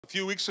A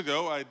few weeks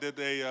ago, I did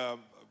a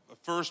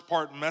first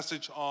part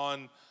message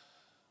on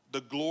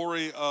the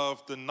glory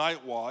of the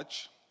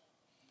Nightwatch.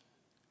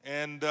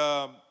 And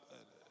part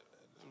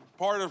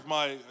of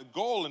my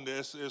goal in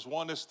this is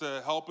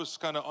to help us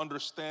kind of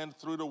understand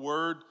through the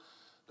word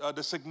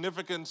the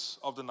significance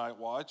of the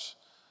Nightwatch.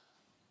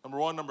 Number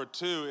one. Number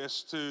two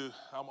is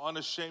I'm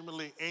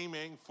unashamedly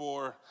aiming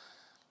for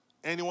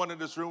anyone in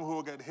this room who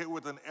will get hit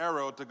with an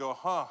arrow to go,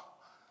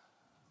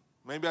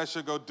 maybe I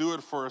should go do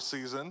it for a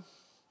season.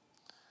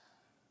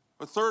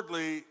 But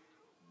thirdly,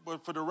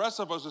 for the rest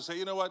of us to say,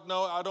 you know what,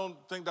 no, I don't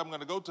think I'm going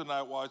to go to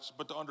Nightwatch,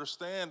 but to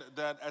understand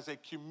that as a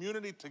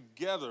community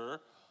together,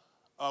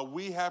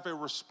 we have a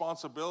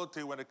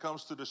responsibility when it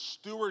comes to the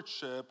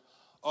stewardship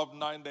of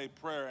 9-day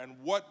prayer. And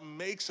what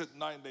makes it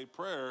 9-day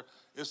prayer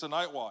is the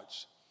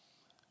Nightwatch.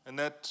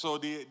 And so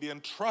the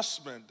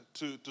entrustment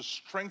to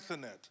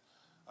strengthen it,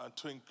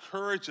 to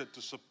encourage it,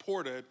 to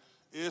support it,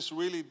 is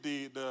really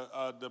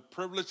the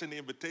privilege and the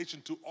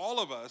invitation to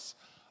all of us,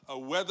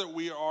 whether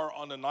we are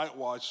on the night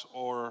watch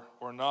or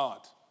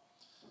not.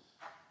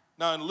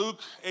 Now in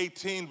Luke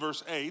 18,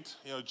 verse 8,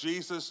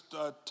 Jesus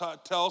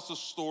tells the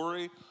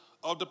story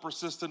of the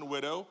persistent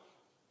widow,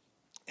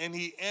 and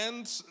he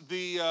ends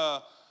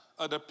the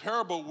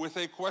parable with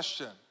a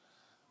question.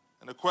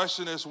 And the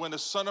question is, when the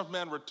Son of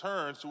Man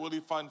returns, will he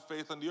find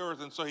faith on the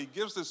earth? And so he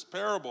gives this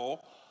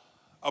parable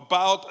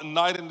about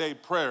night and day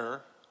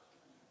prayer,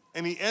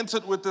 and he ends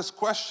it with this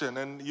question.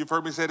 And you've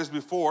heard me say this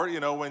before,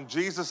 when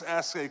Jesus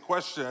asks a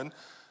question,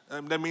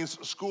 that means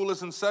school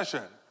is in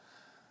session.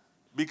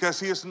 Because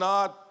he is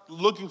not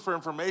looking for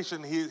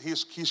information,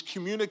 he's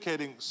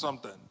communicating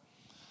something.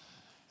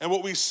 And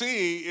what we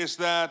see is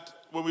that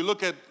when we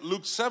look at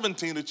Luke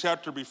 17, the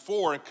chapter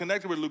before, and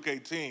connected with Luke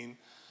 18,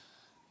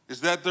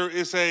 is that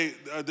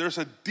there's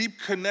a deep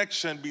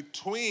connection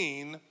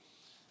between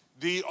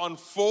the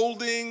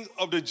unfolding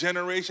of the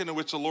generation in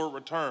which the Lord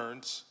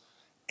returns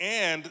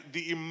and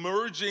the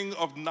emerging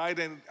of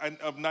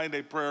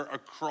nine-day prayer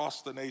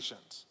across the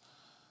nations.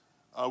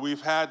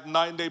 We've had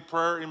 9-day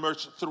prayer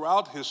emerge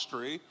throughout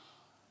history,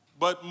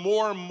 but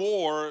more and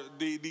more,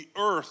 the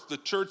earth, the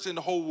church in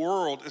the whole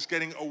world is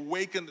getting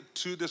awakened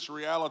to this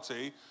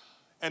reality,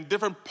 and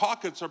different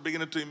pockets are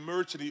beginning to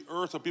emerge in the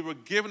earth of people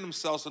giving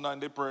themselves to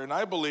 9-day prayer. And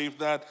I believe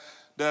that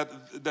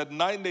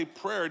 9-day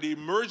prayer, the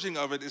emerging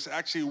of it, is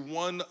actually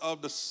one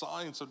of the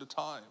signs of the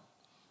time.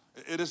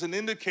 It is an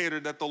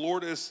indicator that the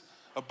Lord is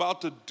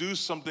about to do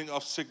something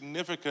of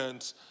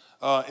significance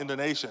in the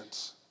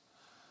nations.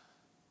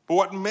 But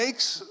what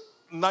makes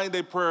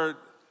 9-day prayer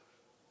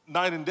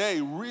night and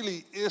day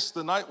really is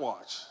the night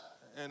watch.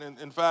 And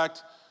in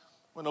fact,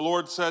 when the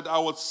Lord said, I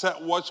will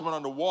set watchmen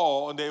on the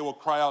wall and they will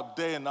cry out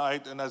day and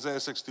night in Isaiah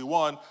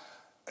 61,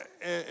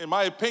 in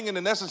my opinion,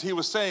 in essence, he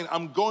was saying,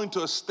 I'm going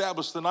to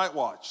establish the night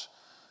watch.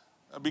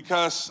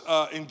 Because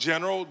in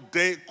general,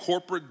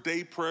 corporate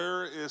day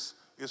prayer is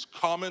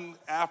common.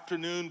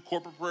 Afternoon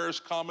corporate prayer is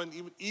common.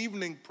 Even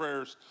evening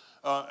prayers,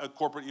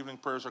 corporate evening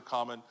prayers are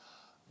common.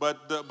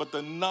 But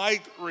the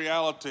night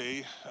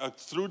reality,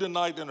 through the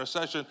night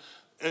intercession,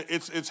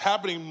 it's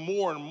happening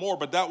more and more,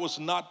 but that was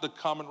not the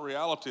common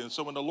reality. And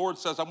so when the Lord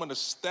says, I'm going to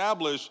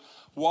establish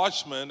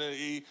watchmen,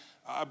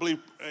 I believe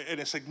in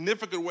a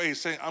significant way, he's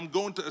saying, I'm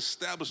going to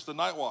establish the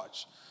night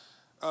watch.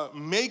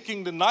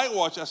 Making the night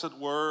watch, as it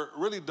were,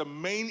 really the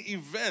main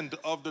event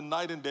of the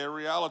night and day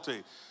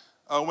reality.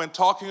 When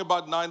talking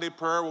about 9-day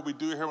prayer, what we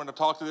do here when I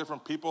talk to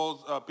different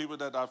people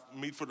that I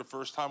meet for the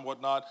first time,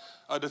 whatnot,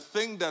 the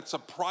thing that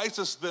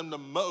surprises them the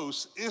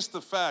most is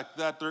the fact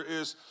that there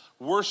is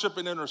worship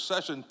and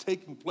intercession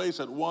taking place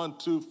at 1,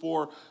 2,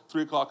 4,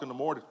 3 o'clock in the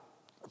morning.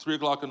 3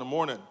 o'clock in the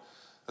morning.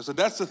 And so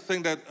that's the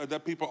thing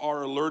that people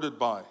are alerted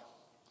by.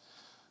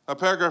 Now,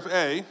 paragraph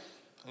A,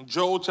 in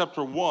Joel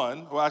chapter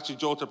 1, well, actually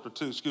Joel chapter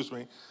 2, excuse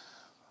me.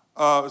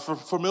 It's a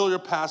familiar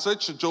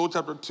passage, Joel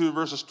chapter 2,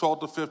 verses 12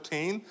 to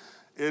 15.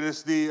 It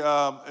is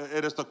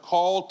the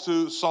call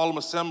to solemn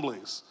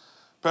assemblies.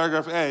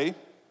 Paragraph A,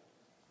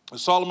 the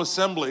solemn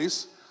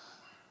assemblies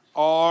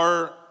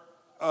are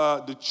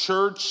the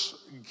church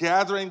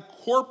gathering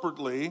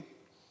corporately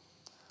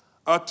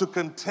to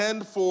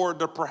contend for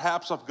the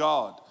perhaps of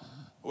God.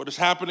 What is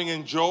happening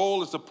in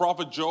Joel is the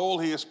prophet Joel.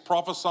 He is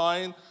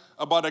prophesying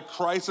about a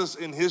crisis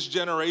in his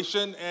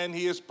generation, and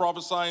he is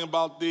prophesying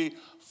about the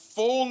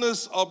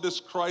fullness of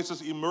this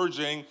crisis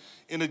emerging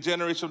in the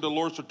generation of the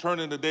Lord's return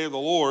in the day of the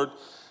Lord.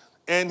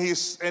 And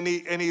he's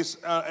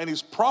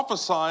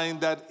prophesying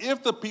that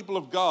if the people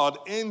of God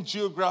in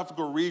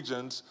geographical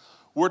regions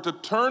were to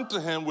turn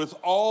to him with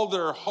all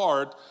their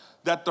heart,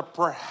 that the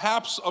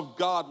perhaps of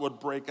God would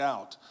break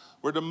out,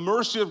 where the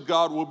mercy of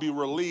God will be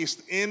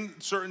released in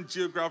certain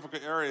geographical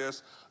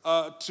areas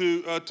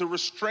to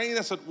restrain,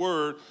 as it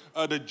were,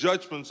 the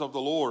judgments of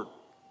the Lord.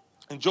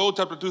 In Joel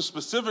chapter 2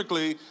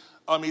 specifically,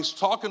 he's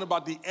talking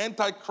about the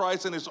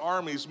Antichrist and his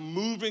armies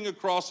moving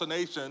across the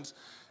nations.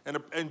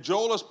 And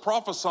Joel is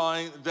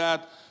prophesying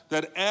that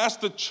as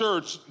the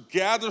church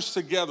gathers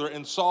together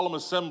in solemn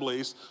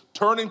assemblies,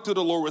 turning to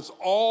the Lord with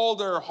all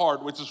their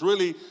heart, which is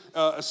really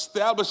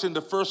establishing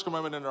the first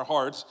commandment in their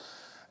hearts,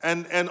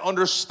 and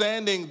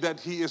understanding that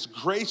he is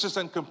gracious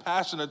and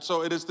compassionate.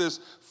 So it is this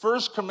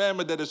first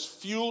commandment that is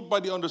fueled by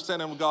the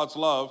understanding of God's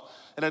love,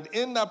 and that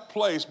in that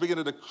place,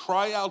 beginning to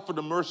cry out for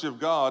the mercy of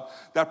God,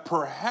 that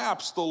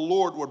perhaps the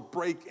Lord would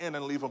break in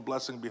and leave a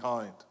blessing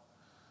behind.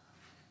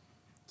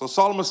 So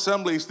solemn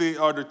assemblies, they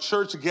are the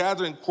church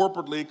gathering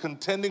corporately,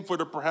 contending for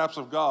the perhaps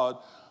of God,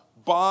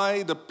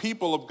 by the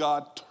people of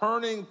God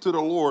turning to the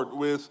Lord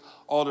with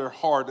all their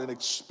heart and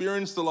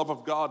experience the love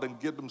of God and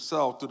get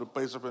themselves to the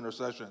place of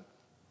intercession.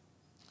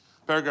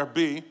 Paragraph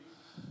B,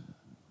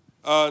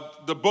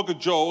 the book of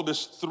Joel,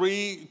 this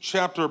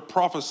 3-chapter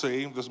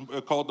prophecy, this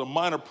called the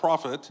Minor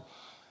Prophet.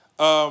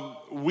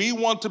 We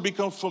want to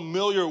become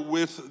familiar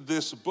with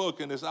this book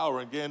in this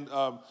hour. Again,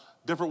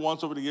 different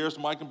ones over the years,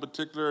 Mike in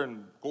particular,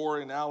 and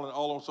Corey and Alan,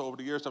 all also over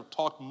the years, have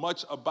talked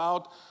much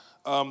about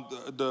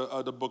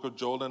the book of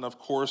Joel, and of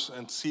course,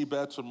 and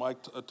Seabets, when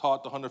Mike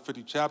taught the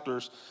 150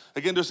 chapters.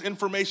 Again, there's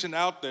information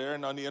out there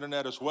and on the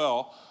internet as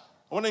well.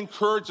 I want to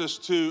encourage us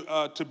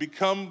to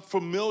become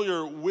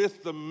familiar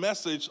with the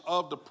message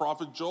of the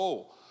prophet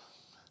Joel.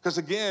 Because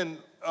again,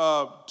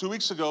 2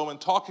 weeks ago, when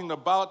talking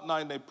about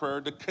 9-day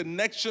prayer, the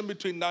connection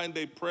between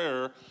 9-day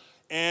prayer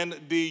and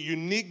the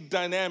unique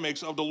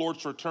dynamics of the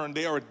Lord's return,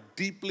 they are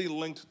deeply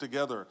linked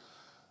together.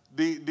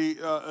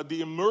 The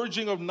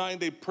emerging of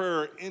 9-day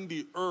prayer in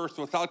the earth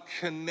without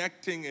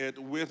connecting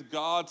it with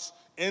God's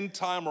end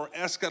time or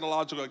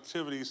eschatological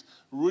activities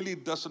really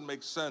doesn't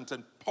make sense.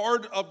 And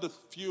part of the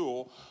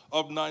fuel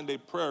of 9-day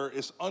prayer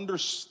is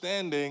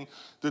understanding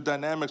the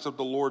dynamics of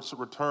the Lord's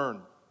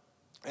return.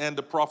 And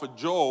the prophet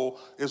Joel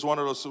is one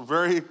of those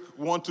very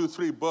 1, 2,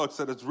 3 books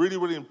that it's really,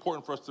 really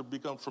important for us to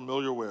become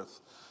familiar with.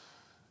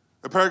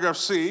 In paragraph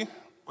C,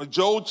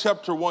 Joel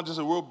chapter 1, just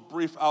a real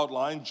brief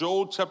outline.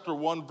 Joel chapter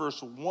 1,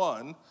 verse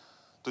 1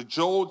 to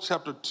Joel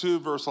chapter 2,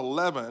 verse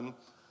 11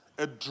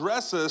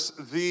 addresses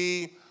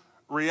the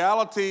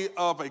reality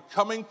of a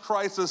coming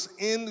crisis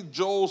in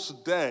Joel's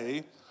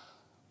day,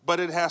 but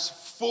it has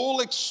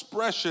full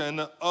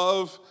expression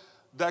of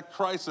that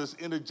crisis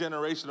in the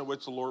generation in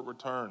which the Lord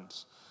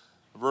returns.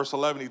 Verse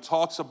 11, he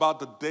talks about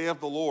the day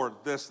of the Lord,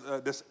 this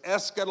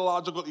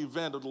eschatological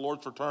event of the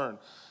Lord's return.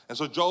 And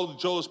so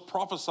Joel is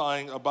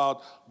prophesying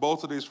about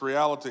both of these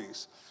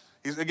realities.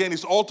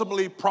 He's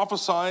ultimately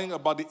prophesying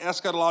about the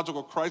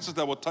eschatological crisis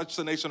that will touch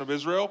the nation of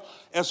Israel,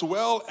 as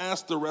well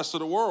as the rest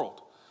of the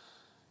world.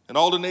 And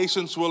all the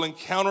nations will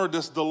encounter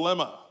this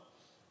dilemma.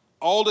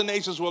 All the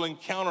nations will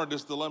encounter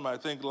this dilemma. I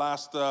think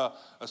last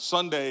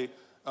Sunday,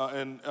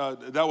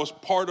 that was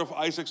part of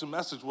Isaac's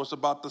message, was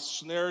about the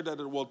snare that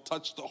it will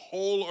touch the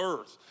whole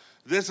earth.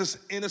 This is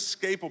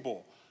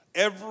inescapable.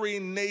 Every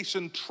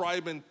nation,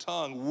 tribe, and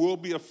tongue will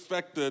be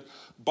affected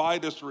by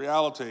this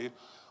reality.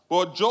 But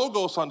what Joel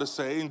goes on to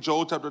say in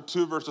Joel chapter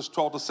 2, verses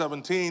 12 to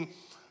 17,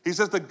 he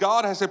says that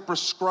God has a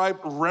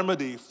prescribed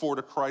remedy for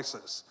the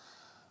crisis.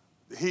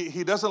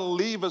 He doesn't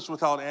leave us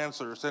without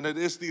answers. And it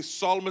is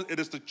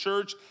the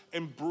church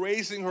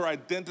embracing her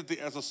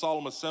identity as a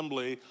solemn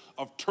assembly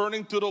of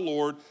turning to the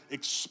Lord,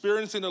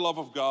 experiencing the love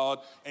of God,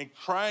 and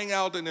crying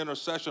out in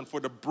intercession for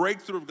the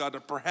breakthrough of God,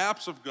 the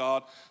perhaps of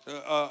God,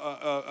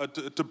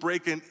 to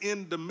break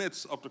in the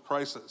midst of the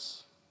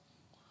crisis.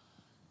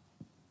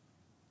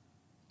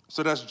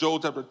 So that's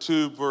Joel chapter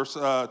 2, verse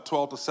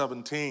 12 to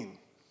 17.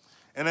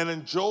 And then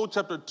in Joel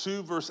chapter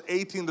 2, verse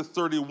 18 to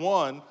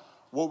 31,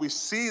 what we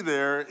see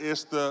there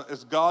is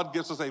God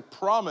gives us a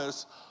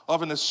promise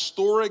of an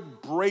historic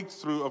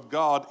breakthrough of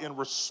God in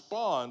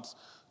response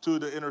to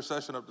the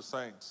intercession of the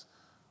saints.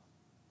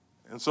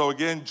 And so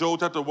again, Joel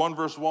chapter 1,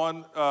 verse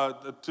 1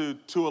 to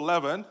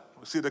 2:11,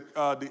 we see the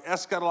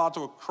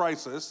eschatological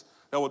crisis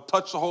that will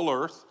touch the whole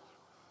earth.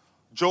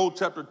 Joel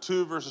chapter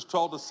 2, verses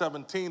 12 to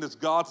 17 is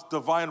God's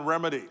divine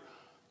remedy,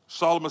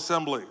 solemn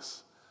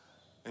assemblies.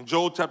 In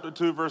Joel chapter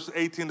 2, verse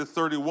 18 to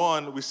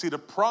 31, we see the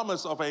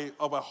promise of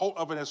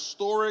an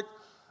historic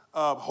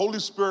Holy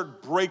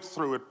Spirit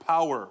breakthrough with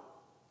power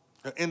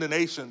in the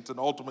nations and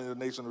ultimately the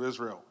nation of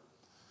Israel.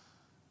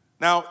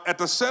 Now, at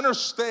the center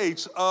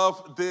stage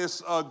of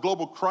this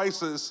global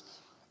crisis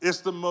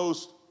is the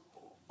most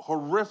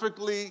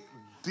horrifically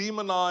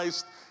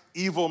demonized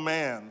evil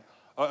man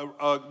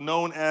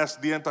known as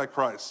the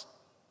Antichrist.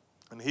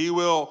 And he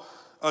will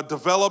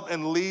develop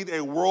and lead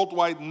a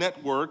worldwide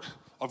network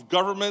of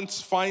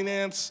governments,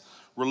 finance,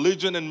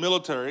 religion, and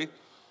military,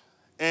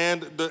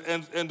 and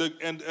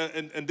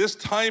this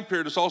time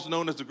period is also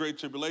known as the Great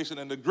Tribulation.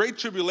 And the Great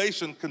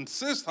Tribulation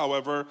consists,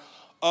 however,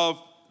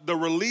 of the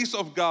release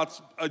of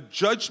God's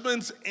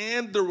judgments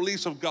and the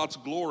release of God's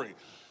glory.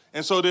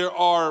 And so there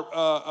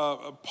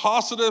are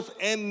positive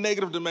and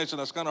negative dimensions.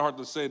 That's kind of hard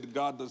to say that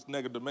God does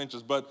negative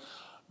dimensions, but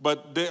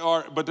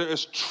there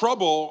is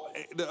trouble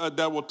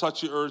that will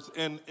touch the earth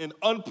in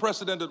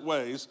unprecedented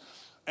ways.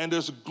 And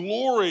there's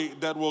glory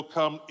that will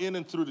come in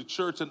and through the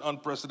church in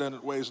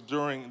unprecedented ways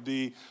during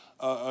the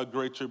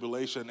Great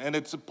Tribulation. And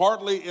it's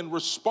partly in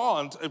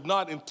response, if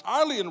not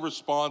entirely in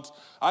response,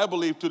 I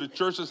believe, to the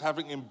churches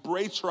having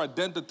embraced her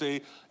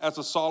identity as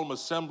a solemn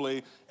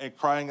assembly and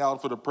crying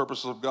out for the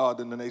purposes of God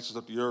in the nations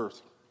of the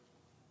earth.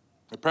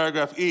 In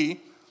paragraph E,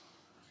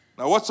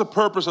 now what's the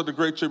purpose of the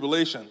Great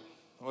Tribulation?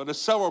 Well,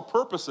 there's several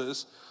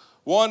purposes.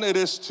 One, it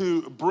is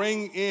to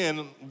bring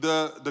in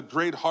the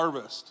great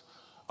harvest,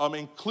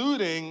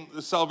 including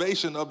the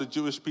salvation of the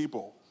Jewish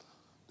people.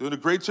 During the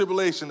Great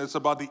Tribulation, it's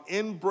about the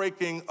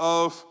inbreaking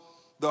of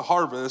the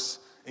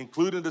harvest,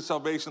 including the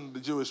salvation of the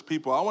Jewish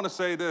people. I want to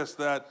say this,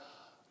 that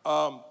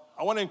I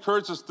want to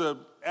encourage us to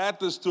add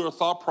this to our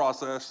thought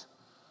process,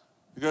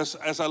 because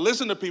as I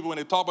listen to people when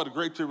they talk about the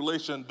Great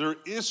Tribulation, there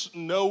is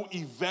no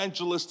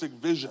evangelistic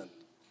vision.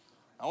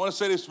 I want to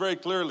say this very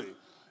clearly.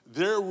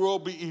 There will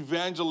be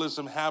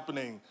evangelism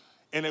happening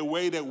in a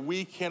way that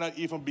we cannot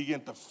even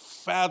begin to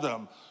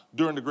fathom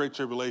during the Great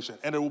Tribulation,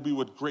 and it will be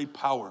with great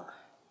power.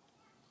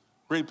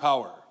 Great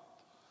power.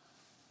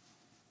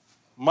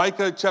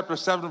 Micah chapter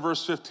 7,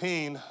 verse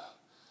 15,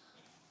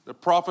 the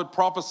prophet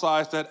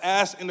prophesies that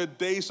as in the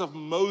days of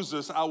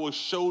Moses, I will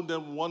show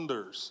them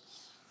wonders.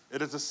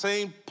 It is the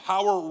same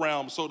power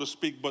realm, so to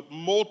speak, but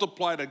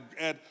multiplied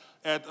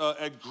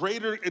at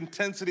greater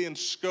intensity and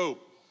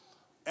scope,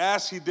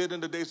 as he did in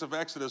the days of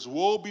Exodus,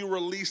 will be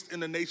released in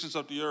the nations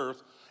of the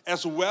earth,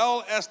 as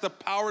well as the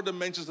power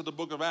dimensions of the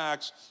book of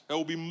Acts that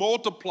will be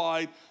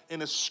multiplied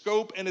in its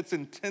scope and its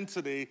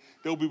intensity.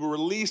 They will be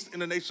released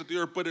in the nations of the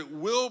earth, but it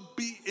will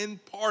be in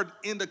part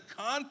in the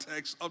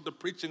context of the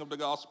preaching of the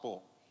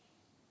gospel.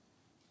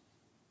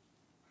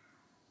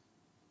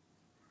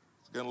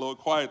 It's getting a little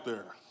quiet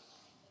there.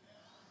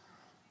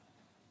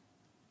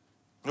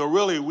 No,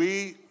 really,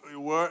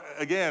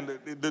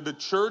 the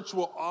church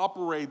will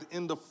operate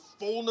in the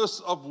fullness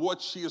of what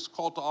she is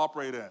called to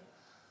operate in,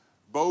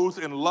 both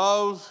in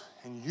love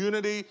and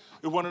unity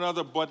with one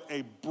another, but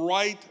a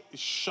bright,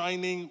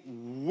 shining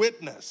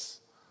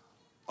witness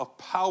of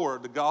power,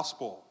 the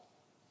gospel.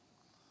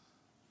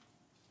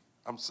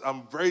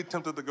 I'm very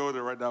tempted to go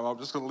there right now.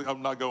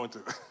 I'm not going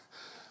to.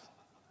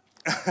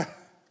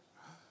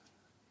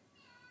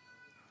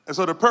 And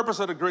so the purpose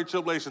of the Great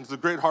Tribulation is the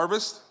great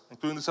harvest,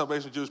 including the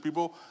salvation of Jewish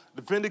people,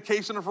 the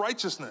vindication of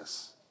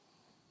righteousness,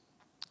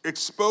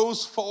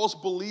 expose false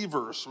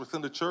believers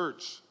within the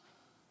church,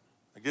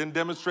 again,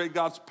 demonstrate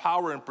God's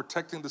power in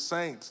protecting the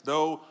saints.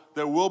 Though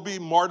there will be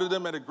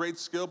martyrdom at a great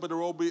scale, but there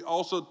will be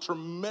also a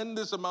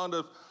tremendous amount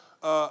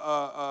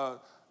of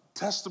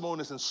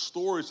testimonies and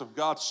stories of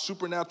God's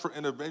supernatural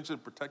intervention in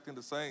protecting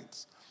the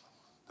saints,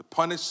 to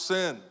punish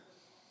sin,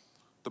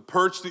 to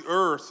purge the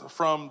earth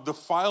from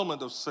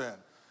defilement of sin,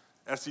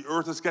 as the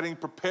earth is getting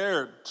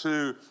prepared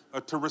to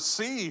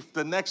receive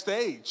the next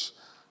age,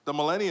 the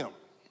millennium.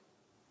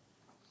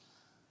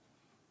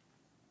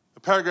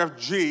 Paragraph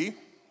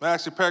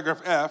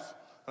F,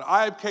 an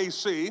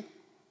IHOPKC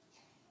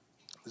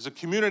is a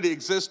community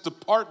exists to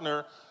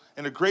partner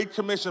in a Great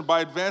Commission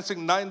by advancing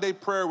 9-day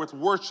prayer with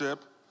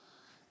worship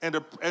and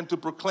to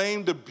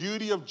proclaim the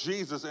beauty of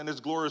Jesus and his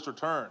glorious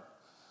return.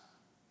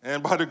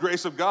 And by the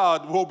grace of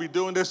God, we'll be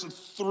doing this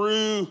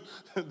through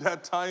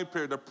that time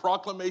period, the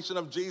proclamation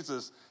of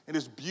Jesus and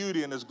his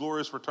beauty and his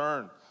glorious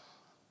return.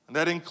 And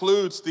that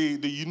includes the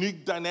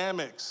unique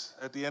dynamics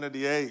at the end of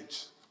the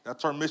age.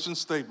 That's our mission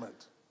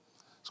statement.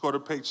 Let's go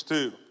to page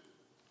 2.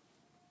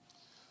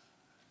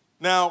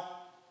 Now,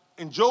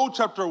 in Joel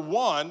chapter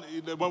 1,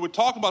 when we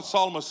talk about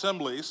solemn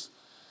assemblies,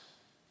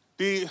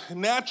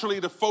 naturally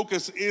the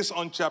focus is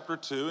on chapter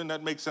 2, and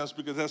that makes sense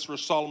because that's where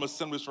solemn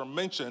assemblies are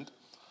mentioned.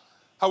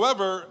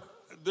 However,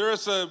 there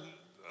is a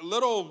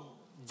little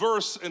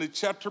verse in a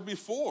chapter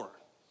before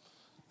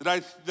that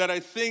I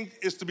think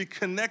is to be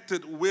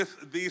connected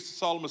with these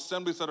solemn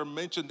assemblies that are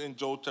mentioned in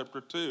Joel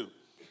chapter 2.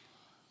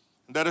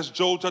 And that is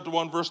Joel chapter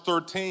 1, verse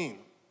 13,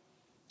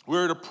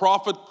 where the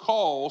prophet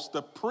calls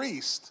the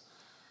priest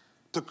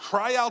to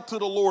cry out to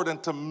the Lord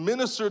and to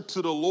minister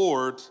to the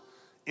Lord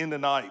in the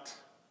night.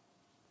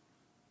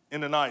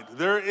 In the night.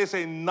 There is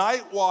a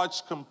night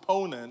watch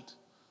component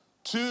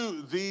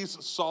to these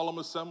solemn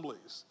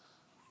assemblies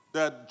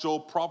that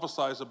Joel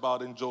prophesies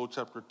about in Joel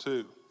chapter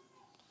 2.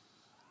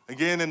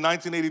 Again, in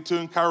 1982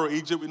 in Cairo,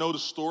 Egypt, we know the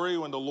story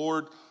when the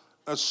Lord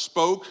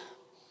spoke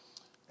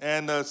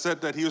and said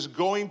that he was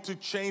going to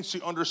change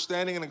the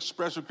understanding and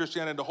expression of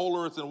Christianity in the whole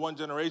earth in one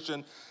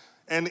generation.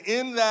 And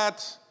in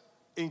that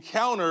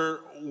encounter,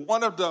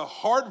 one of the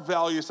heart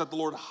values that the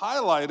Lord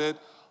highlighted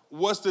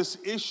was this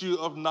issue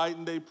of night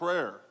and day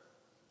prayer.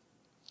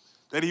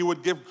 That he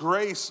would give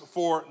grace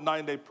for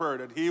 9-day prayer,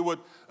 that he would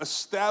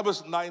establish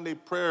 9-day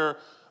prayer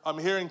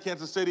here in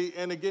Kansas City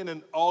and again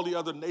in all the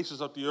other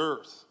nations of the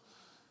earth.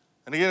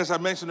 And again, as I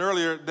mentioned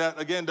earlier,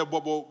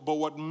 but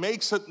what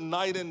makes it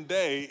night and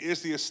day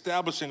is the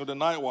establishing of the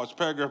night watch.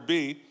 Paragraph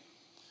B,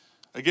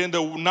 again,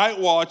 the night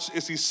watch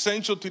is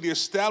essential to the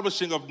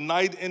establishing of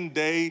night and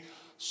day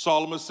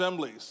solemn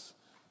assemblies.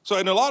 So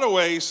in a lot of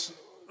ways,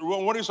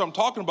 one reason I'm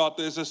talking about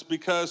this is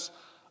because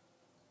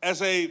as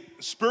a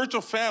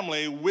spiritual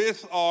family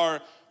with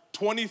our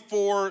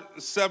 24/7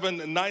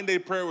 9-day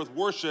prayer with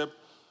worship,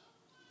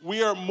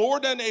 we are more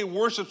than a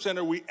worship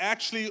center. We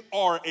actually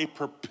are a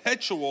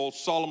perpetual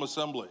solemn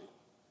assembly.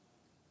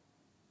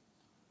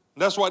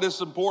 And that's why this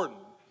is important,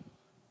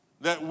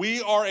 that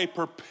we are a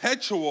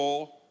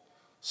perpetual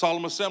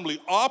solemn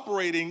assembly,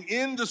 operating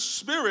in the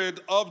spirit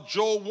of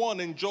Joel 1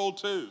 and Joel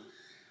 2.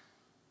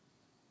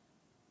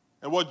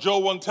 And what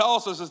Joel 1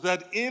 tells us is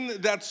that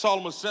in that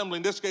solemn assembly,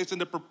 in this case in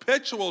the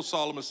perpetual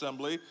solemn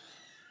assembly,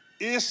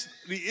 is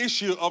the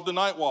issue of the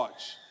night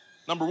watch.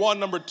 Number one.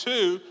 Number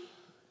two,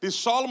 these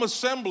solemn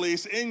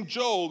assemblies in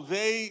Joel,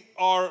 they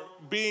are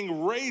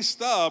being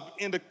raised up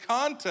in the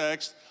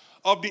context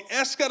of the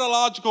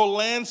eschatological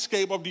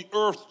landscape of the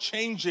earth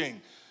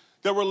changing.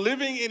 That we're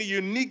living in a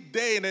unique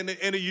day and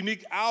in a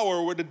unique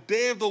hour where the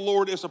day of the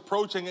Lord is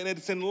approaching. And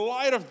it's in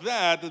light of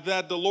that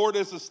that the Lord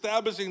is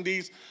establishing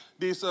these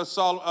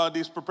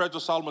perpetual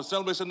solemn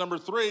assemblies. And number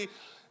three,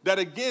 that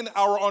again,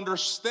 our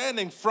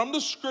understanding from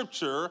the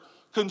scripture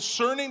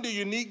concerning the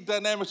unique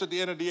dynamics at the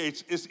end of the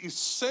age is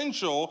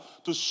essential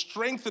to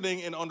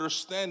strengthening and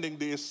understanding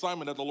the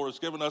assignment that the Lord has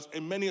given us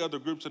and many other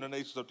groups in the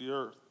nations of the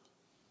earth.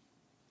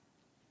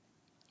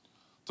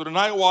 So the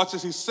night watch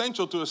is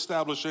essential to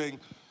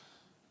establishing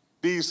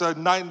these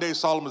 9-day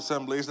solemn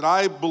assemblies. And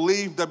I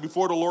believe that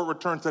before the Lord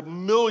returns that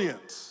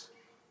millions,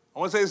 I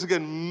want to say this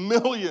again,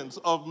 millions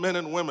of men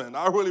and women,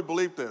 I really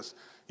believe this,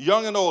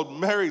 young and old,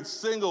 married,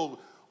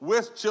 single,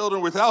 with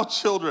children, without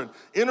children,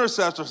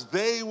 intercessors,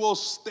 they will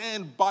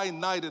stand by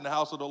night in the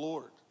house of the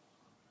Lord.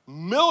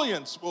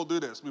 Millions will do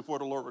this before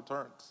the Lord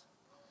returns.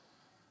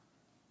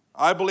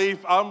 I'm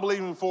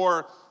believing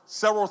for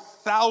several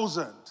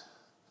thousand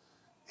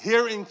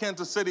here in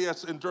Kansas City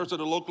as in terms of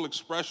the local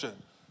expression.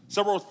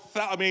 I don't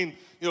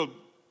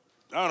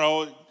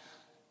know,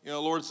 the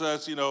Lord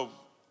says,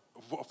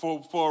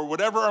 for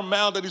whatever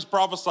amount that he's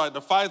prophesied,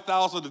 the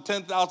 5,000, the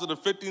 10,000, the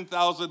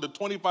 15,000, the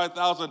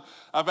 25,000,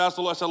 I've asked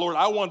the Lord, I said, Lord,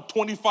 I want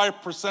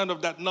 25%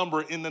 of that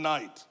number in the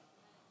night.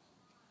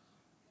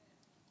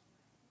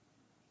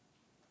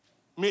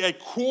 I mean, a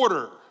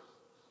quarter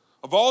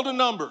of all the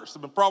numbers that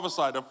have been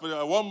prophesied. If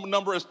one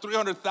number is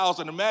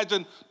 300,000,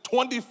 imagine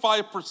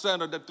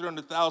 25% of that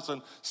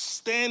 300,000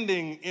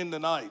 standing in the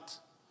night,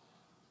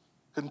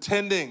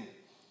 contending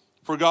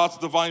for God's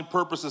divine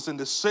purposes in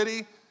the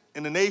city,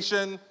 in the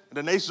nation, in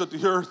the nations of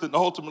the earth, and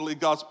ultimately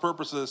God's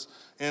purposes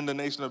in the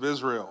nation of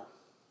Israel.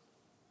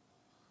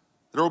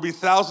 There will be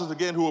thousands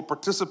again who will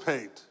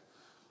participate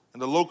in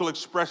the local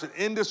expression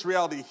in this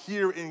reality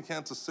here in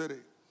Kansas City.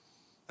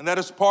 And that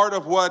is part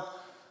of what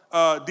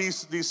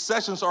these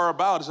sessions are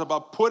about. It's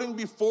about putting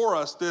before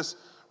us this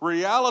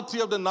reality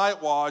of the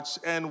night watch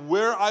and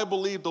where I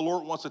believe the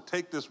Lord wants to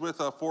take this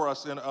for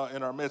us in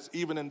our midst,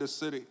 even in this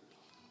city.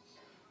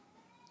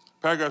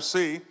 Paragraph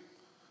C,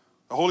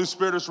 the Holy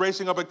Spirit is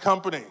raising up a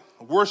company,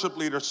 worship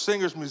leaders,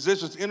 singers,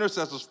 musicians,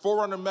 intercessors,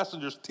 forerunner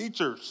messengers,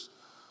 teachers,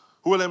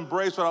 who will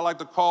embrace what I like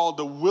to call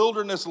the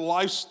wilderness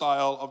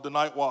lifestyle of the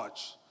night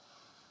watch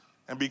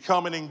and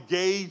become an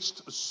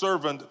engaged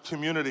servant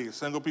community.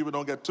 Single people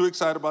don't get too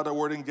excited about the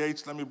word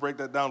engaged. Let me break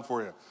that down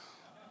for you.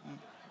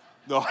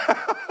 No.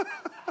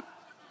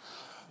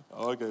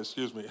 Okay,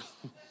 excuse me.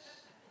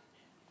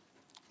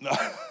 No.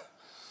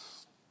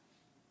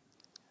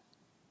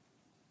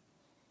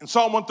 In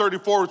Psalm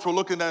 134, which we're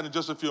looking at in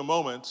just a few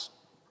moments,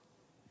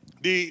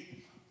 the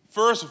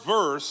first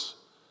verse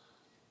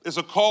is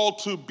a call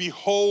to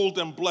behold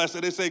and bless.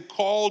 It is a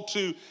call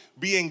to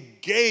be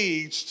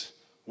engaged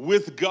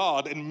with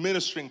God and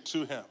ministering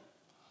to him.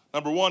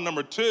 Number one.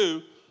 Number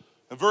two,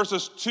 in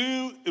verses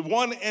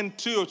 1 and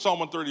 2 of Psalm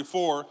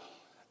 134,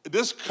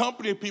 this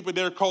company of people,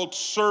 they're called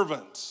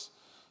servants.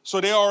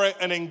 So they are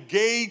an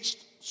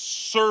engaged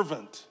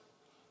servant.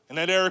 And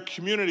that they're a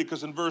community,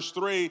 because in verse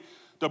 3,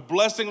 the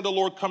blessing of the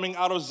Lord coming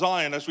out of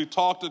Zion, as we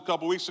talked a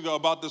couple weeks ago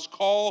about this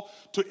call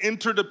to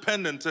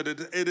interdependence, that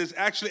it is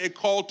actually a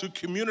call to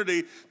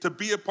community to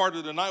be a part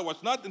of the night watch,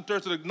 not in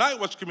terms of the night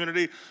watch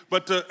community,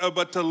 but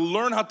to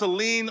learn how to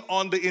lean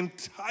on the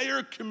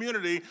entire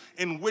community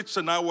in which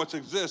the night watch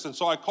exists. And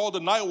so I call the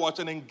night watch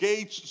an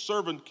engaged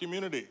servant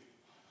community.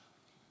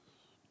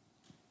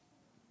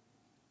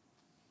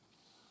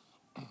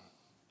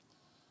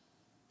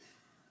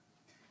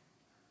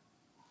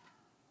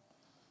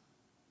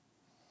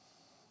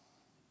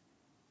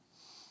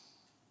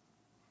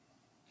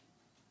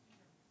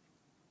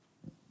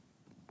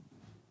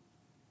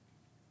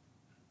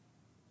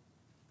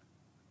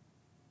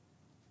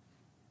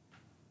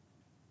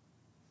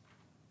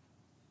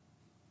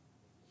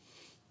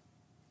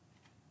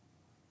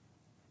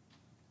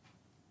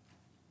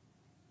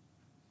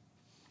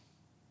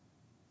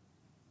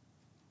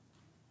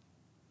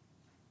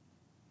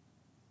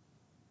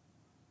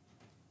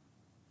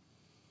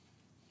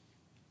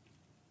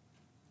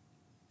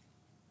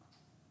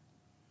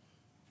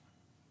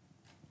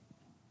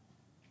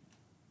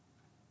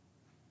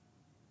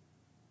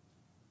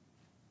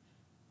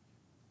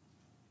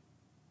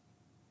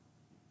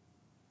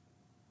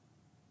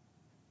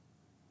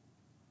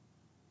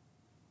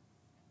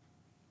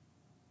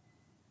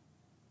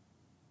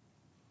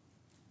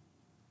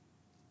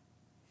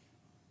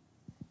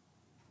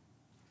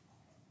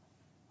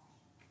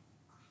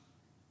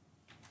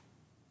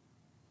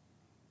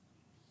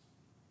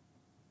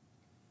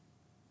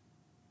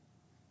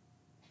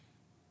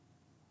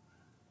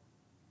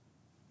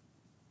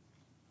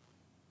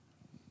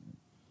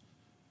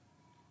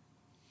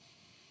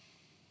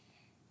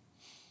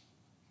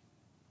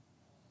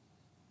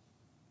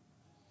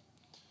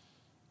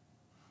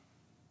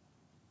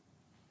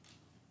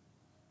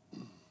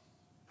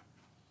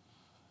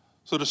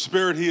 So the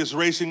Spirit, He is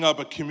raising up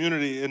a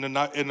community in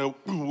the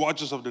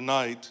watches of the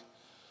night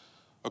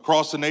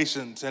across the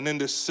nations and in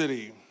this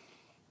city.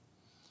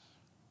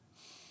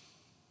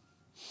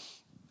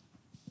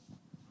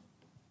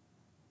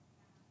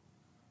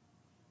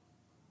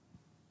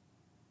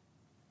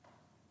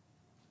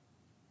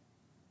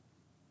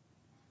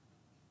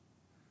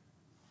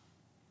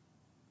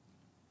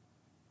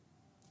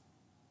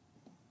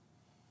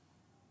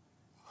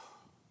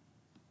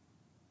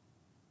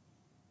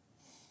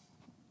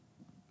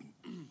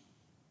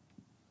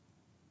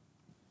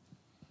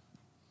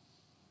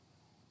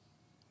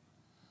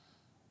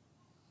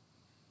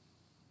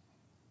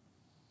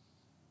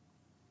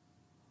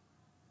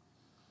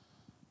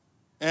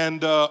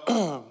 And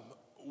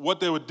what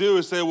they would do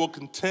is they will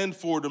contend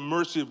for the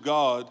mercy of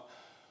God,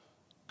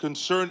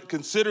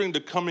 considering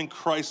the coming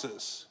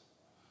crisis.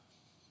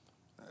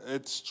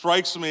 It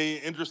strikes me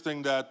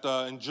interesting that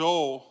in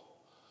Joel,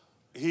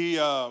 he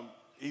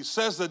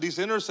says that these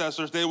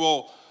intercessors, they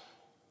will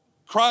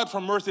cry out for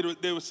mercy.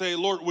 They would say,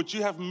 Lord, would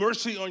you have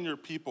mercy on your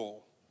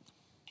people?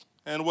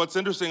 And what's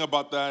interesting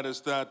about that is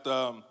that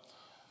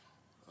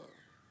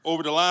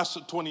over the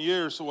last 20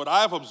 years, what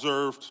I've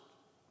observed,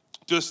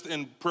 just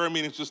in prayer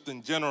meetings, just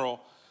in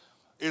general,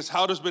 is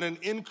how there's been an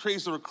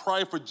increase of a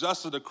cry for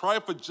justice. The cry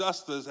for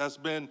justice has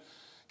been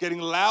getting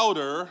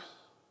louder,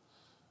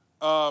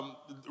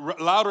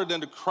 louder than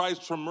the cries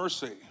for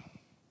mercy.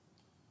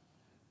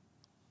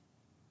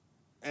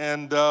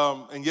 And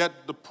yet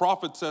the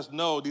prophet says,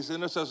 no, these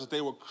intercessors,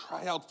 they will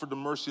cry out for the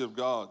mercy of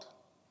God.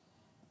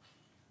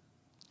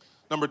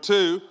 Number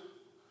two,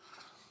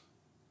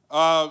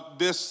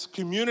 this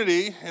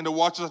community in the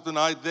watches of the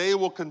night, they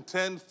will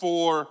contend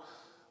for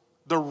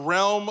the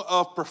realm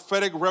of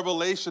prophetic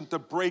revelation to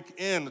break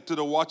into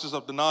the watches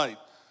of the night.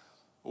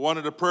 One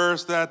of the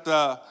prayers that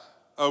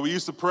we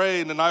used to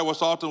pray in the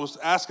Nightwatch often was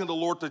asking the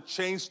Lord to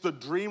change the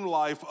dream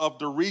life of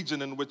the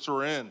region in which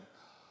we're in.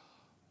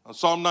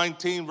 Psalm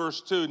 19,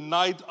 verse 2,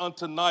 night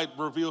unto night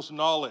reveals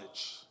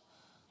knowledge.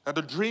 That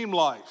the dream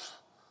life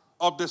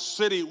of this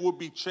city would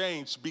be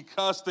changed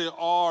because there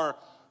are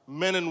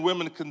men and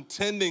women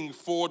contending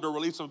for the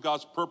release of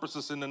God's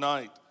purposes in the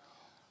night.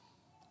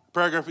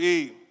 Paragraph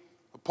E,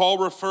 Paul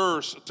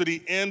refers to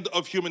the end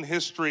of human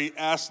history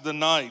as the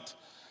night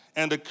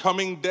and the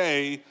coming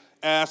day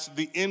as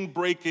the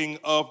inbreaking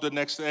of the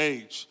next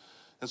age.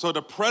 And so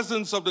the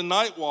presence of the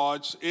night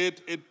watch, it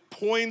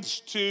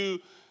points to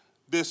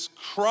this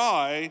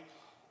cry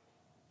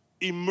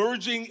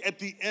emerging at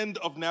the end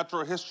of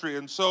natural history.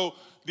 And so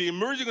the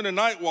emerging of the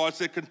night watch,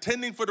 they're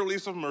contending for the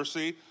release of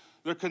mercy,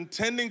 they're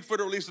contending for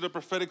the release of the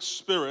prophetic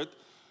spirit,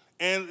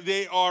 and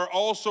they are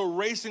also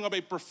raising up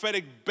a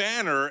prophetic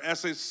banner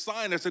as a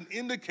sign, as an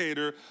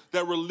indicator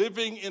that we're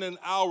living in an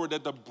hour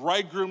that the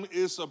bridegroom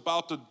is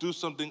about to do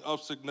something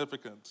of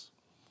significance.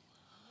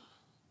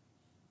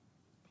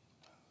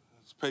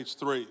 It's page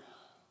 3.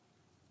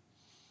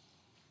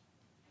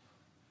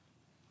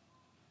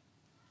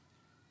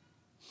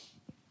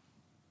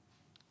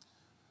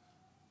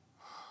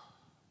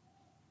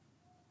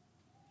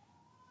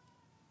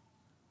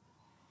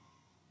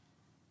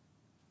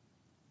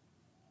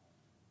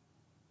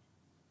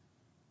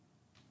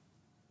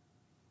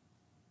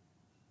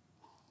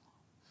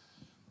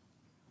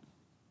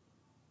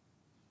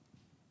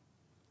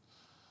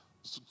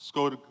 Let's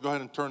go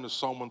ahead and turn to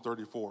Psalm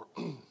 134.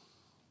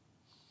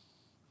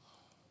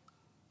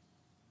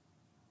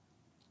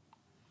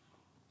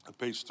 At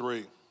page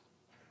 3,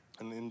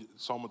 and in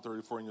Psalm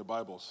 134 in your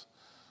Bibles.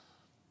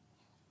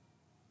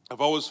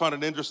 I've always found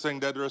it interesting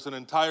that there's an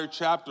entire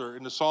chapter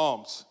in the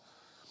Psalms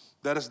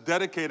that is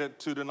dedicated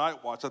to the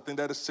night watch. I think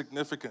that is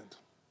significant.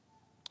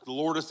 The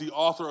Lord is the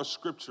author of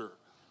Scripture.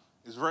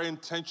 He's very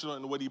intentional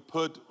in what he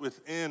put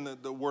within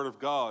the Word of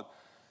God.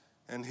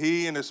 And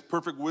he, in his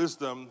perfect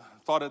wisdom,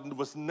 thought it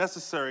was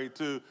necessary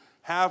to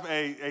have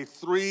a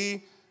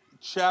three-verse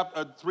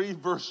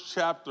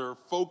chapter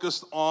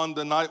focused on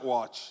the night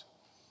watch,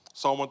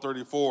 Psalm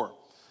 134.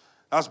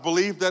 It's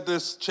believed that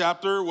this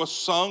chapter was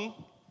sung.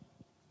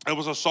 It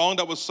was a song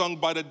that was sung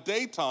by the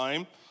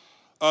daytime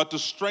to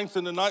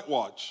strengthen the night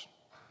watch.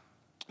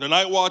 The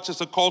night watch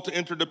is a call to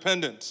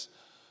interdependence.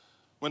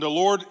 When the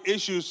Lord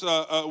issues,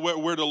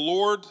 where the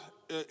Lord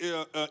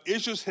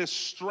issues his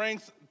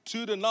strength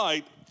to the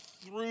night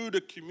through the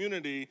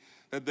community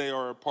that they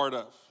are a part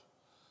of.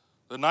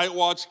 The night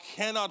watch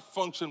cannot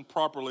function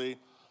properly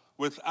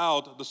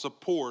without the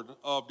support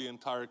of the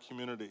entire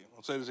community.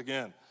 I'll say this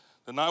again.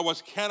 The night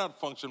watch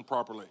cannot function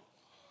properly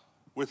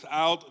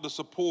without the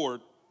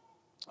support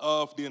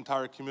of the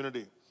entire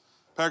community.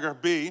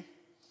 Paragraph B,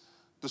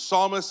 the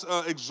psalmist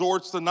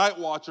exhorts the night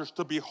watchers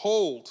to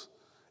behold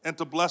and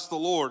to bless the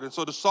Lord. And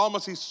so the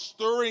psalmist, he's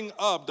stirring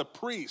up the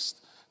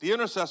priests, the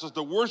intercessors,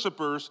 the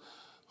worshipers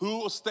who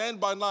will stand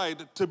by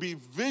night to be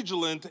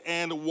vigilant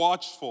and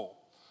watchful.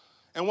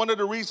 And one of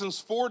the reasons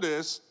for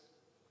this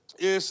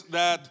is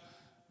that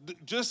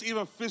just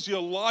even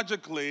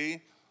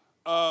physiologically,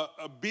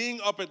 being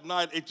up at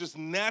night, it just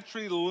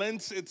naturally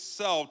lends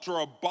itself to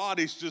our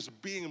bodies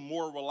just being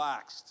more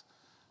relaxed.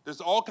 There's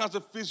all kinds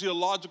of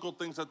physiological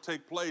things that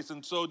take place.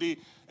 And so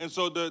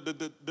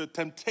the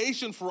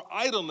temptation for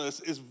idleness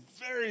is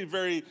very,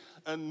 very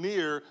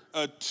near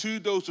to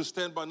those who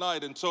stand by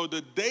night. And so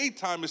the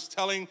daytime is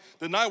telling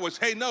the night watch,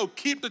 hey, no,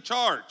 keep the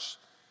charge.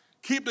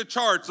 Keep the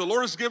charge. The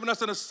Lord has given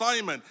us an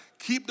assignment.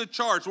 Keep the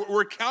charge.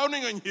 We're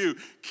counting on you.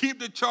 Keep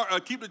the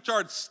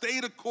charge. Stay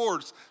the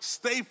course.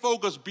 Stay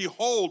focused.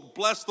 Behold,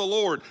 bless the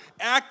Lord.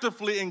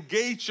 Actively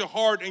engage your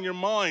heart and your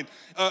mind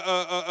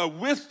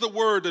with the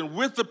word and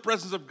with the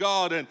presence of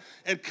God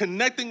and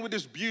connecting with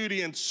his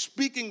beauty and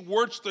speaking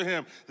words to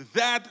him.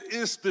 That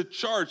is the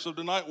charge of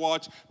the night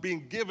watch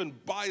being given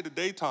by the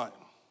daytime.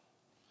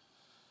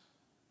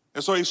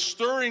 And so he's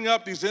stirring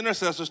up these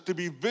intercessors to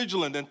be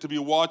vigilant and to be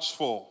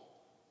watchful.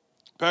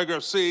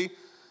 Paragraph C,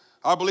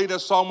 I believe that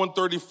Psalm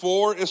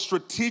 134 is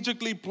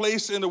strategically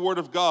placed in the Word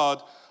of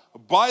God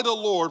by the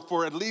Lord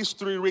for at least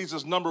 3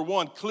 reasons. Number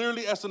 1,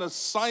 clearly as an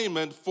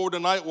assignment for the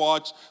night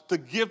watch to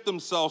give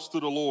themselves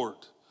to the Lord.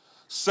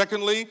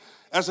 Secondly,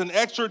 as an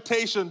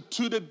exhortation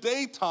to the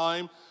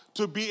daytime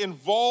to be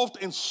involved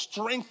in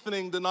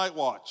strengthening the night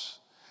watch.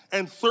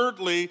 And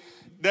thirdly,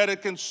 that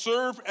it can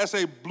serve as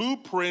a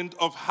blueprint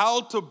of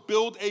how to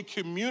build a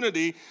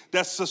community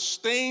that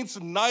sustains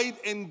night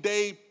and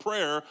day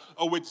prayer,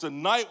 of which the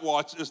night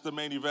watch is the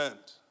main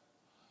event.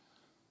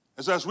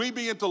 And so as we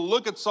begin to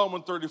look at Psalm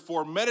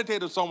 134,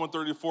 meditate on Psalm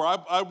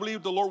 134, I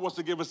believe the Lord wants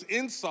to give us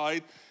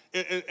insight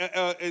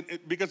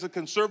because it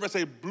can serve as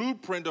a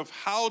blueprint of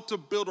how to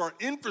build our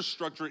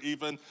infrastructure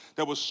even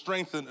that will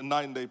strengthen a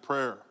night and day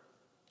prayer.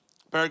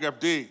 Paragraph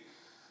D.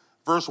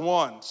 Verse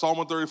 1, Psalm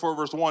 134,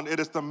 verse 1, it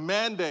is the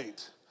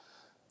mandate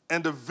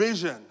and the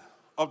vision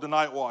of the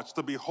night watch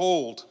to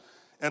behold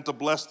and to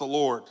bless the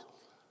Lord.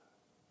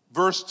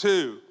 Verse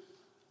 2,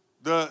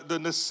 the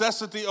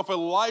necessity of a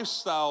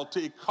lifestyle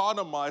to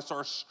economize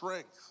our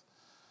strength.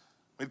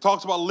 When he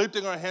talks about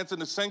lifting our hands in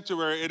the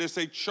sanctuary, it is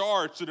a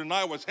charge to the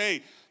night watch.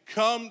 Hey,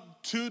 come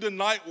to the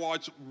night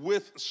watch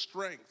with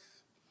strength.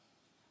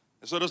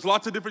 And so there's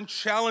lots of different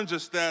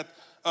challenges that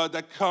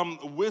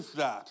come with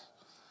that.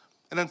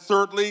 And then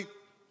thirdly,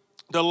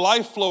 the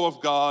life flow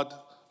of God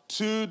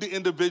to the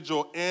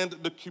individual and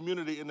the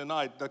community in the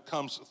night that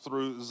comes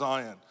through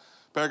Zion.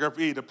 Paragraph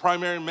E, the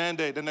primary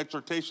mandate and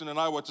exhortation in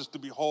night watch is to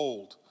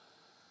behold,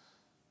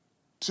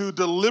 to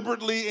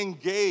deliberately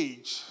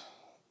engage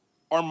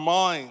our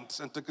minds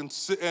and to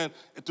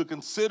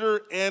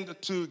consider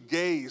and to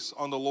gaze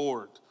on the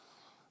Lord.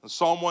 In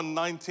Psalm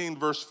 119,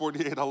 verse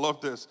 48, I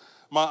love this.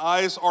 My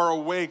eyes are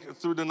awake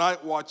through the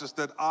night watches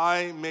that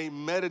I may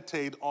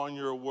meditate on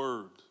your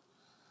word.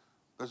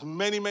 There's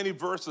many, many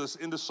verses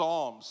in the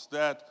Psalms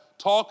that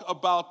talk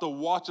about the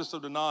watches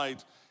of the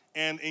night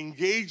and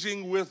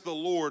engaging with the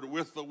Lord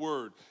with the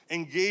word,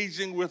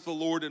 engaging with the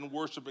Lord in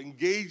worship,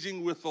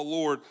 engaging with the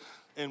Lord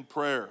in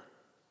prayer.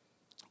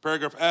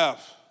 Paragraph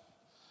F,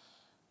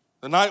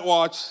 the night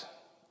watch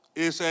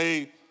is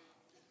a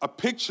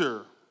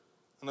picture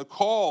and a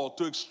call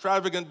to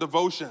extravagant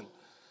devotion.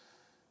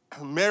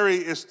 Mary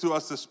is to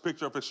us this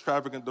picture of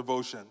extravagant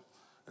devotion.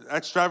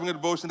 Extravagant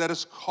devotion that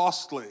is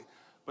costly.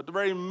 But the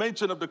very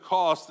mention of the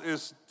cost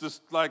is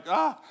just like,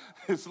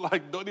 it's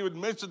like don't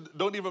even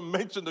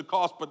mention the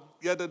cost, but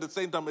yet at the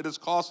same time it is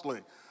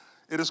costly.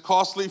 It is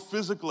costly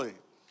physically.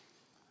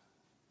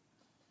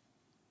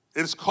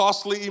 It is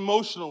costly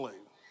emotionally.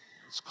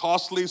 It's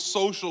costly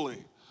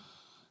socially.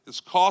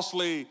 It's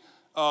costly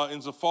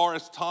insofar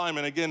as time.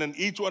 And again, in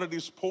each one of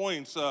these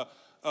points,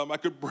 I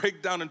could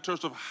break down in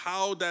terms of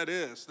how that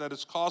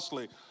is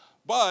costly.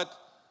 But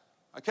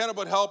I can't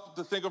but help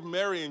to think of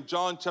Mary in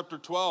John chapter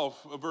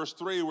 12, verse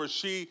 3, where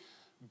she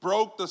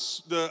broke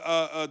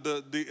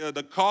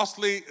the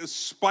costly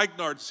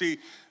spikenard. She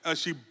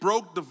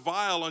broke the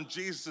vial on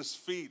Jesus'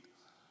 feet.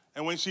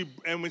 And when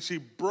she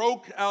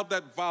broke out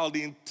that vial,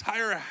 the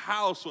entire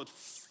house was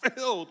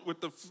filled with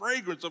the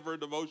fragrance of her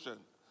devotion.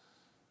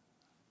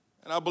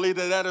 And I believe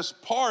that is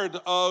part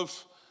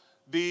of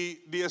the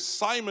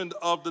assignment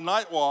of the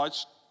night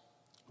watch,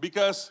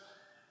 because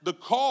the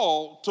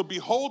call to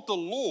behold the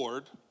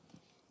Lord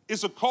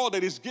is a call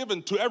that is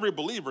given to every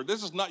believer.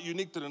 This is not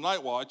unique to the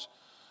night watch,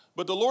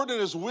 but the Lord in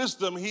his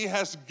wisdom, he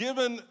has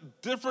given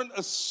different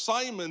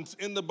assignments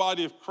in the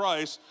body of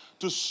Christ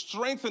to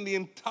strengthen the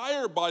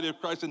entire body of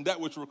Christ in that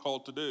which we're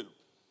called to do.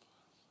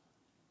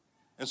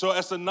 And so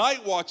as the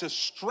night watch is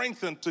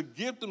strengthened to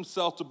give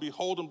themselves to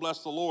behold and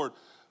bless the Lord,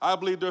 I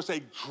believe there's a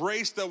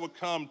grace that will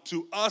come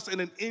to us in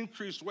an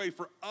increased way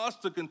for us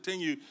to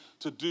continue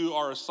to do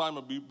our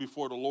assignment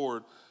before the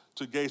Lord,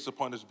 to gaze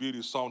upon his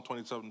beauty. Psalm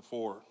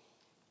 27:4.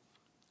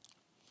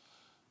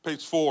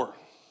 Page 4.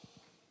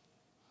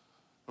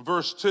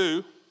 Verse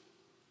 2.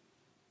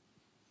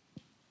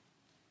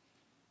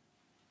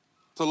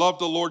 To love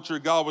the Lord your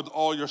God with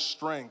all your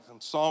strength.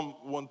 And Psalm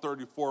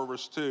 134,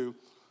 verse 2,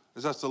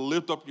 is that's to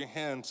lift up your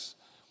hands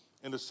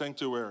in the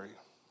sanctuary.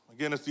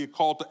 Again, it's the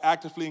call to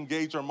actively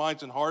engage our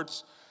minds and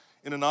hearts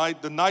in the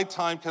night. The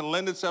nighttime can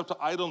lend itself to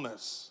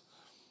idleness.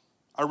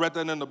 I read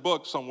that in the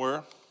book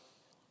somewhere.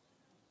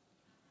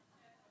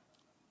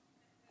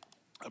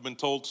 I've been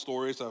told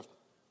stories. I've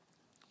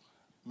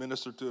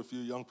minister to a few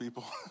young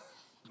people.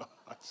 No,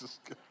 I just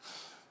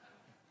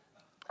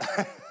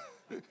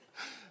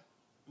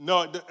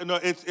no,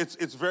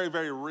 it's very,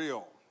 very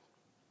real.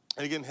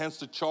 And again, hence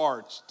the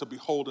charge to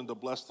behold and to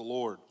bless the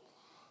Lord.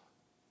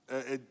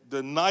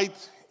 The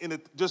night, in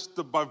it,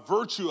 by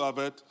virtue of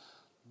it,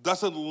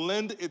 doesn't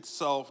lend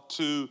itself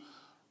to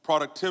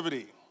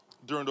productivity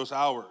during those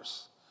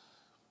hours.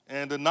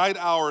 And the night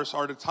hours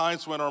are the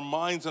times when our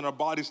minds and our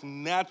bodies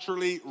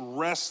naturally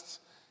rest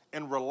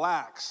and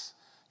relax.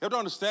 You have to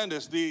understand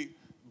this.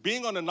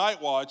 Being on the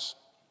night watch,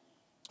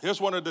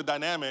 here's one of the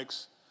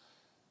dynamics,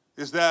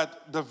 is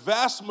that the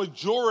vast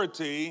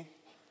majority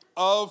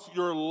of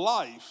your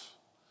life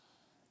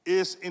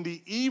is in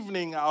the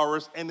evening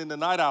hours and in the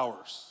night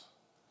hours.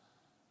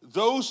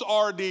 Those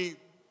are the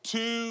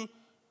two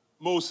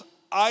most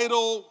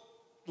idle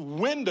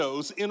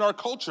windows in our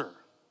culture.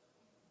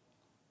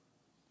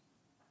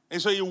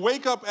 And so you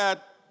wake up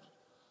at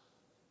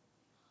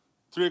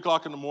 3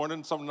 o'clock in the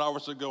morning, some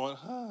hours are going,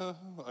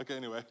 okay,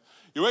 anyway.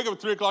 You wake up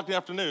at 3 o'clock in the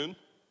afternoon,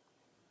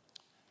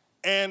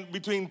 and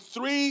between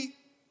 3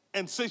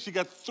 and 6, you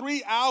got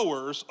 3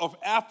 hours of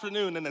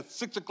afternoon, and at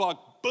 6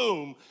 o'clock,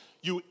 boom,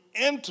 you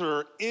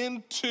enter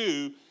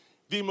into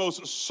the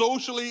most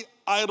socially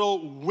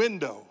idle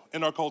window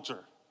in our culture.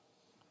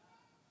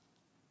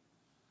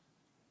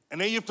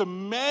 And then you have to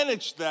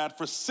manage that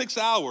for 6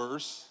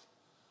 hours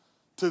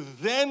to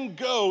then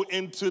go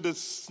into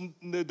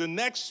the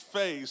next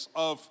phase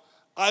of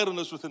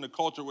idleness within the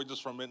culture, which is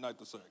from midnight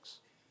to 6.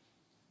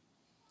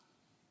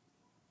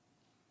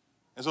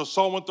 And so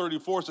Psalm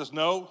 134 says,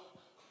 no,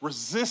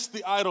 resist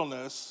the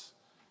idleness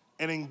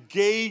and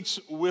engage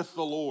with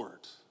the Lord.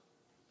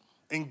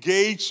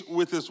 Engage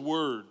with his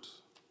word.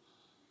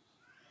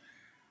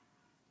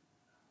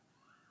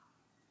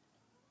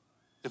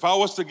 If I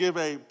was to give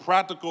a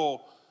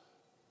practical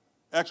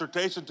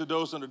exhortation to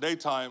those in the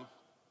daytime,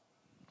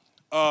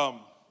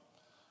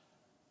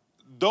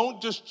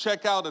 don't just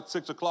check out at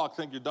 6 o'clock,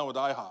 think you're done with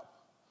IHOP.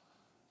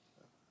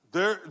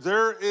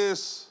 There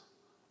is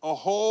a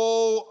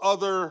whole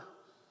other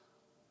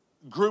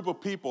group of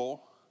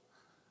people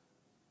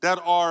that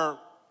are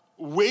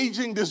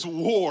waging this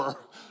war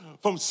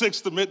from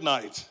 6 to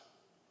midnight.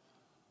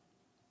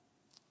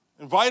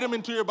 Invite them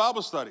into your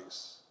Bible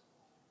studies.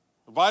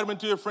 Invite them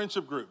into your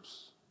friendship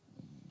groups.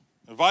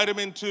 Invite them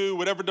into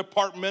whatever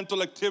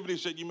departmental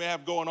activities that you may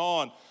have going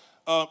on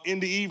in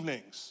the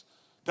evenings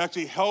to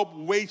actually help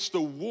wage the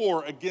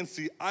war against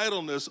the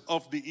idleness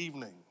of the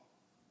evening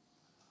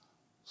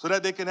so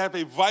that they can have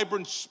a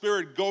vibrant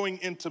spirit going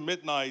into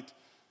midnight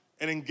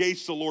and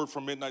engage the Lord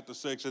from midnight to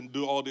 6 and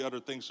do all the other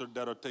things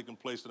that are taking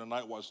place in the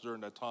night watch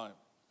during that time.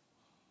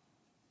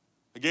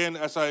 Again,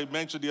 as I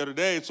mentioned the other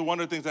day, it's one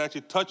of the things that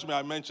actually touched me.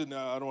 I mentioned,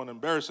 I don't want to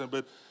embarrass him,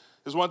 but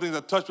it's one thing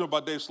that touched me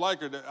about Dave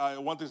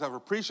Sliker. One thing I've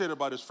appreciated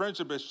about his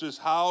friendship is just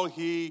how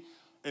he,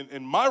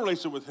 in my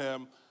relationship with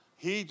him,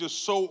 he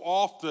just so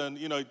often,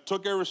 he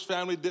took care of his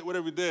family, did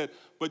whatever he did,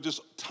 but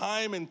just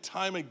time and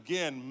time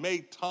again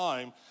made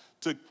time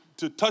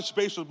to touch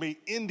base with me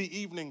in the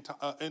evening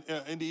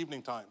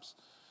times.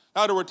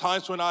 Now, there were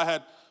times when I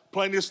had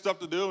plenty of stuff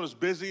to do and was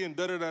busy and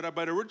da-da-da-da,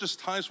 but there were just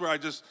times where I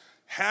just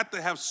had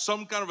to have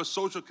some kind of a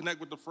social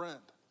connect with a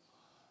friend.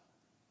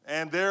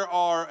 And there's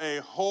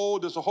a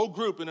whole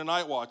group in the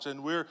night watch,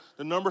 and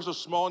the numbers are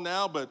small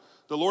now, but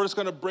the Lord is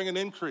going to bring an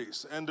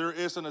increase. And there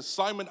is an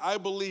assignment, I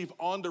believe,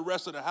 on the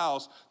rest of the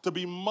house to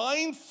be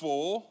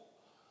mindful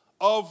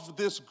of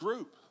this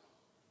group.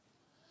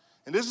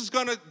 And this is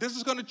going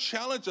to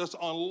challenge us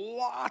on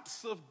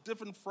lots of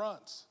different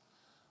fronts.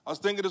 I was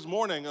thinking this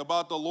morning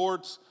about the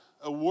Lord's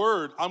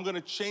word. I'm going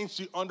to change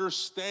the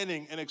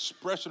understanding and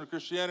expression of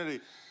Christianity.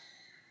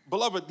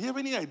 Beloved, do you have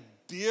any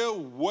idea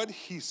what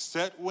he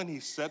said when he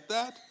said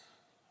that?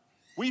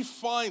 We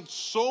find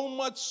so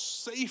much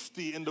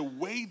safety in the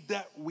way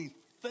that we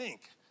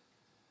think.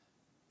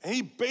 And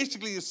he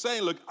basically is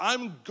saying, look,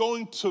 I'm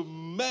going to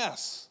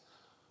mess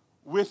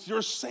with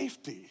your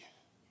safety.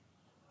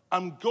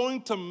 I'm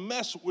going to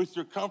mess with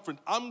your comfort.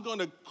 I'm going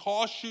to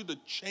cause you to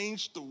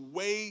change the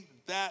way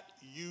that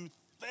you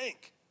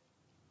think.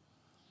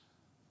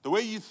 The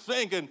way you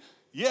think. And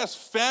yes,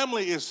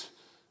 family is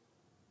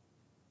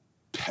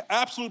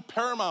absolute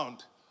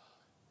paramount.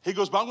 He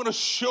goes, but I'm going to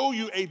show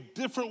you a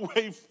different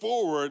way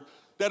forward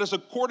that is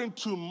according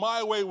to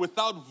my way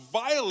without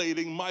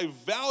violating my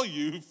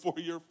value for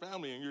your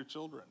family and your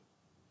children.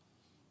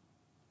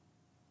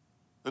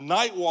 The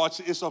night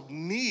watch is of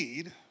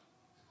need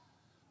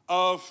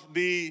of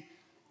the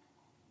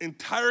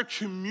entire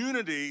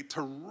community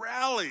to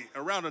rally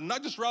around them,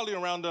 not just rally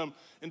around them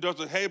in terms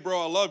of, hey,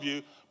 bro, I love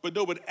you, but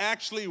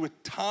actually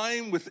with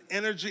time, with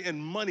energy, and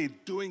money,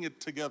 doing it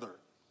together.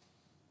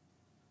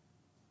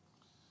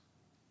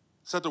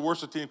 Set the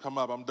worship team come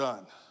up. I'm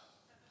done.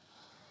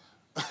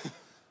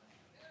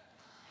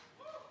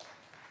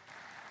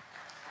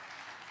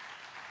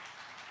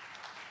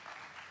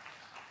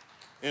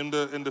 In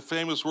the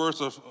famous words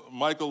of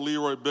Michael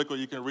Leroy Bickle,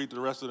 you can read the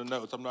rest of the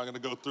notes. I'm not going to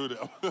go through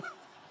them.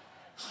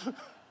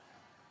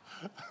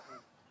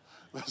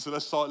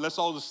 Let's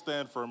all just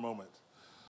stand for a moment.